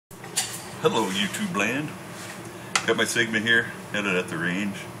Hello YouTube land. Got my Sigma here, headed at the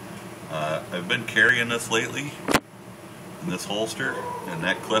range. I've been carrying this lately in this holster, and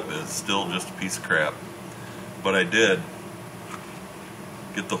that clip is still just a piece of crap. But I did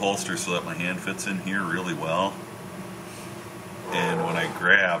get the holster so that my hand fits in here really well. And when I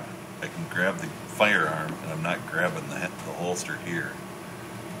grab, I can grab the firearm and I'm not grabbing the holster here.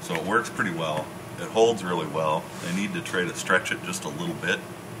 So it works pretty well. It holds really well. I need to try to stretch it just a little bit.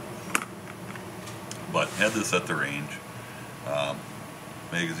 But had this at the range.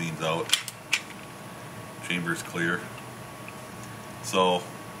 Magazine's out. Chamber's clear. So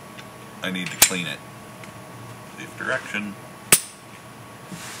I need to clean it. Safe direction.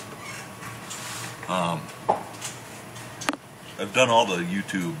 I've done all the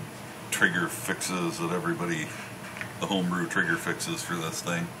YouTube trigger fixes that everybody, the homebrew trigger fixes for this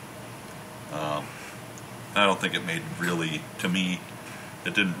thing. I don't think it made really, to me,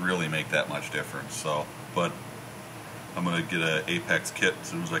 it didn't really make that much difference. So, but I'm going to get an Apex kit as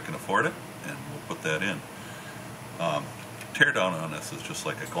soon as I can afford it, and we'll put that in. Tear down on this is just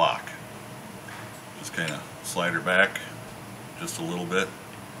like a Glock. Just kind of slide her back just a little bit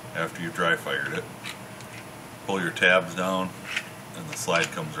after you've dry fired it. Pull your tabs down and the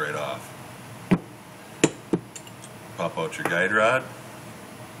slide comes right off. Pop out your guide rod.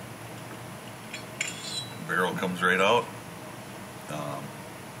 Barrel comes right out.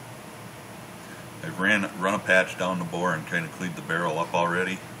 I've run a patch down the bore and kind of cleaned the barrel up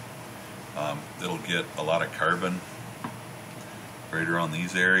already. It'll get a lot of carbon right around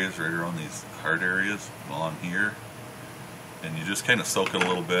these areas, right around these hard areas along here. And you just kind of soak it a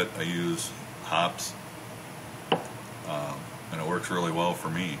little bit. I use hops, and it works really well for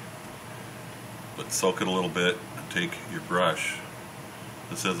me. But soak it a little bit and take your brush.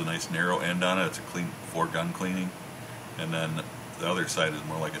 This has a nice narrow end on it. It's a clean for gun cleaning. And then the other side is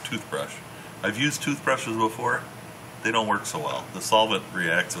more like a toothbrush. I've used toothbrushes before. They don't work so well. The solvent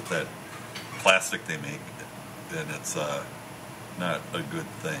reacts with that plastic they make, and it's not a good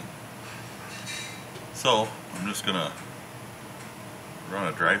thing. So I'm just gonna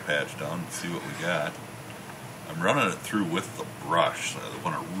run a dry patch down and see what we got. I'm running it through with the brush, so I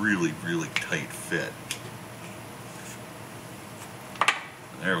want a really, really tight fit.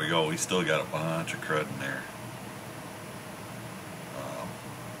 There we go, we still got a bunch of crud in there.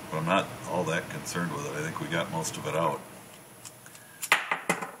 But I'm not all that concerned with it. I think we got most of it out.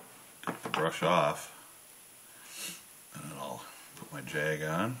 Take the brush off, and then I'll put my jag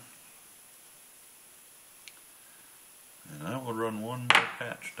on. And I will run one more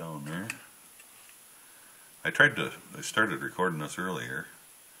patch down there. I started recording this earlier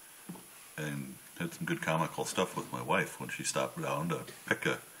and had some good comical stuff with my wife when she stopped down to pick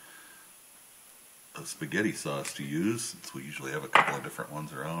a spaghetti sauce to use, since we usually have a couple of different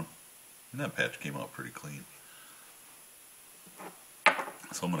ones around. And that patch came out pretty clean.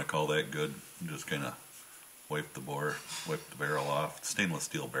 So I'm going to call that good. And just kind of wipe the barrel off. It's stainless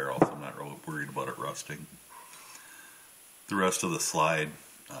steel barrel, so I'm not really worried about it rusting. The rest of the slide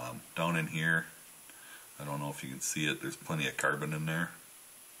down in here, I don't know if you can see it, there's plenty of carbon in there.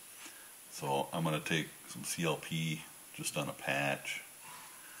 So I'm going to take some CLP just on a patch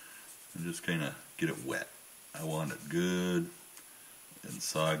and just kind of get it wet. I want it good and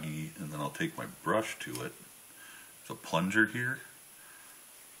soggy, and then I'll take my brush to it. There's a plunger here.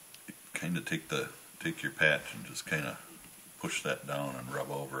 Kind of take your patch and just kind of push that down and rub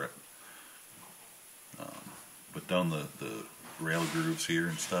over it. But down the rail grooves here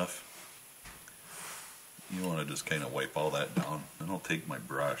and stuff, you want to just kind of wipe all that down. Then I'll take my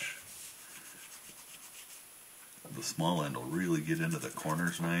brush. The small end will really get into the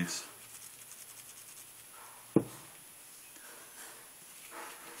corners nice.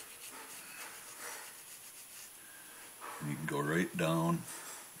 And you can go right down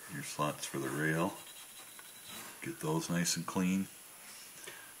your slots for the rail. Get those nice and clean.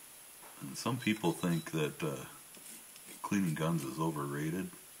 And some people think that cleaning guns is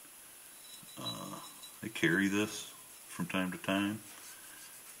overrated. I carry this from time to time,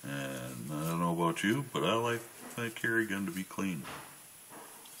 and I don't know about you, but I like my carry gun to be clean.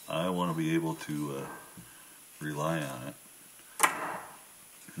 I want to be able to rely on it.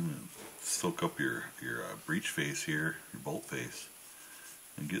 Soak up your breech face here, your bolt face,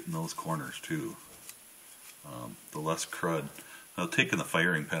 and get in those corners too. The less crud. Now, taking the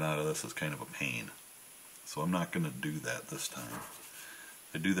firing pin out of this is kind of a pain, so I'm not going to do that this time.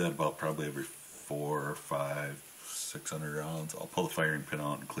 I do that about probably every 4, 5, 600 rounds. I'll pull the firing pin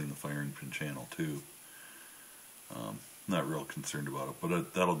out and clean the firing pin channel too. Not real concerned about it,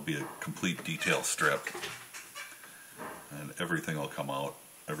 but that'll be a complete detail strip, and everything will come out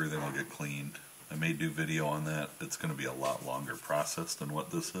everything will get cleaned. I may do video on that. It's going to be a lot longer process than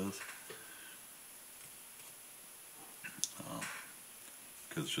what this is.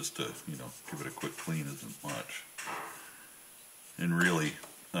 Because just to, give it a quick clean isn't much. And really,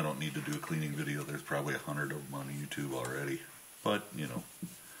 I don't need to do a cleaning video. There's probably 100 of them on YouTube already. But,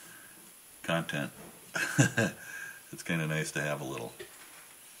 content. It's kind of nice to have a little.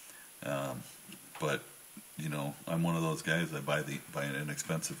 But, I'm one of those guys. I buy an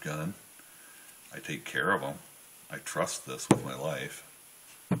inexpensive gun. I take care of them. I trust this with my life.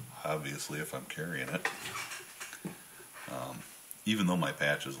 Obviously, if I'm carrying it. Even though my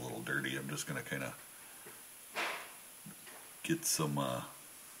patch is a little dirty, I'm just going to kind of get some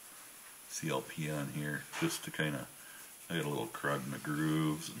CLP on here, just to kind of, I got a little crud in the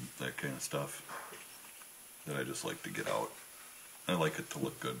grooves and that kind of stuff that I just like to get out. I like it to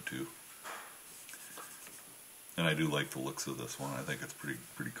look good too. And I do like the looks of this one. I think it's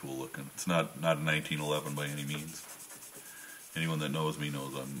pretty cool looking. It's not a 1911 by any means. Anyone that knows me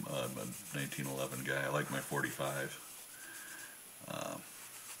knows I'm a 1911 guy. I like my 45.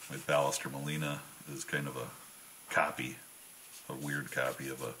 My Ballester Molina is kind of a weird copy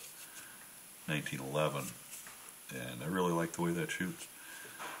of a 1911, and I really like the way that shoots.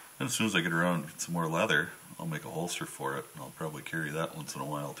 And as soon as I get around and get some more leather, I'll make a holster for it, and I'll probably carry that once in a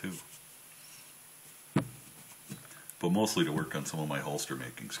while too. But mostly to work on some of my holster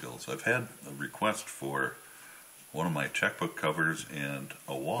making skills. I've had a request for one of my checkbook covers and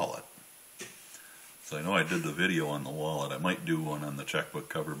a wallet. So I know I did the video on the wallet. I might do one on the checkbook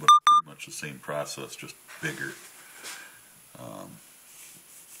cover, but it's pretty much the same process, just bigger.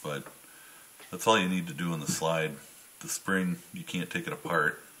 But that's all you need to do on the slide. The spring, you can't take it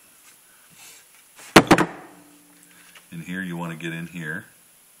apart. In here, you want to get in here.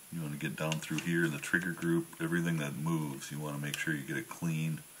 You want to get down through here, the trigger group, everything that moves. You want to make sure you get it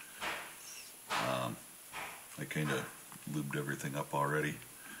clean. I kind of lubed everything up already.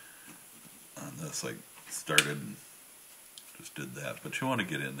 On this, I started and just did that, but you want to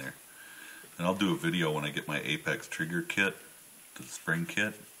get in there. And I'll do a video when I get my Apex trigger kit, the spring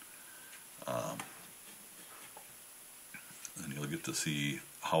kit, and you'll get to see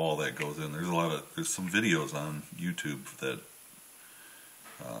how all that goes in. There's some videos on YouTube that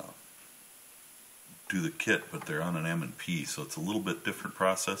do the kit, but they're on an M&P, so it's a little bit different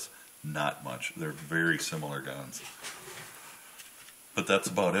process. Not much. They're very similar guns. But that's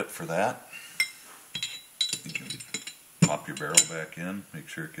about it for that. You can pop your barrel back in, make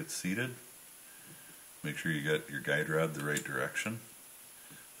sure it gets seated. Make sure you got your guide rod the right direction.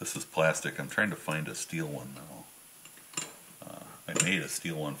 This is plastic. I'm trying to find a steel one now. I made a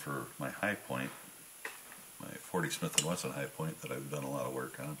steel one for my high point, my 40 Smith & Wesson high point that I've done a lot of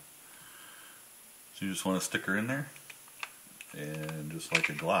work on. So you just want to stick her in there, and just like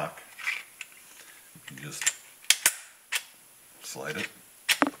a Glock, you just slide it,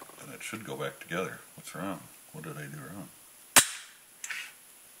 and it should go back together. What's wrong? What did I do wrong?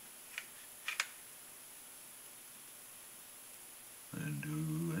 I didn't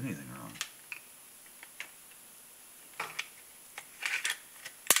do anything wrong.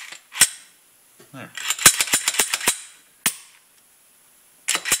 There.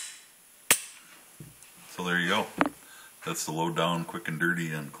 So there you go. That's the lowdown, quick and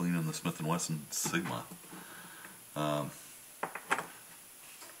dirty, and cleaning the Smith & Wesson Sigma. I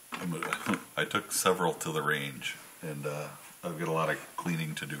took several to the range, and I've got a lot of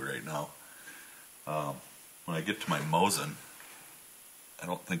cleaning to do right now. When I get to my Mosin, I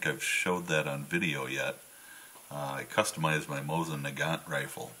don't think I've showed that on video yet. I customized my Mosin Nagant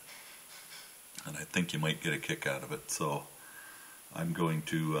rifle, and I think you might get a kick out of it. So I'm going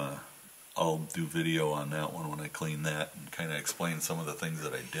to, I'll do video on that one when I clean that and kind of explain some of the things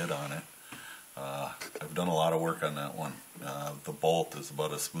that I did on it. I've done a lot of work on that one. The bolt is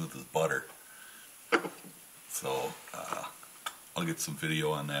about as smooth as butter. So I'll get some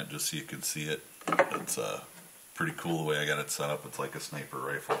video on that just so you can see it. It's pretty cool the way I got it set up. It's like a sniper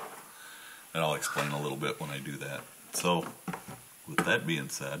rifle. And I'll explain a little bit when I do that. So with that being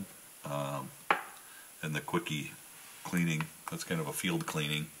said, and the quickie cleaning, that's kind of a field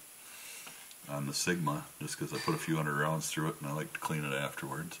cleaning on the Sigma, just because I put a few hundred rounds through it and I like to clean it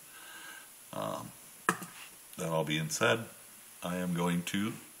afterwards. That all being said, I am going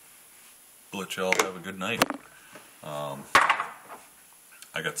to let y'all have a good night.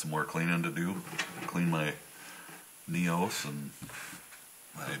 I got some more cleaning to do. Clean my Neos and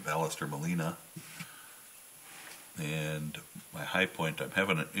my Ballester Molina. And my high point, I'm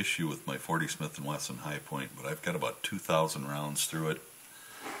having an issue with my 40 Smith & Wesson high point, but I've got about 2,000 rounds through it,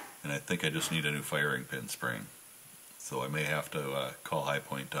 and I think I just need a new firing pin spring. So I may have to call High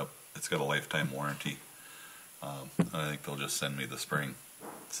Point up. It's got a lifetime warranty. I think they'll just send me the spring.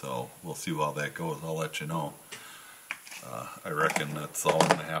 So we'll see how that goes. I'll let you know. I reckon that's all I'm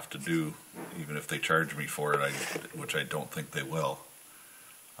going to have to do, even if they charge me for it, which I don't think they will.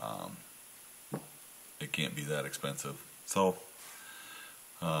 It can't be that expensive. So,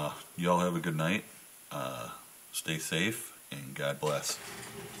 y'all have a good night. Stay safe, and God bless.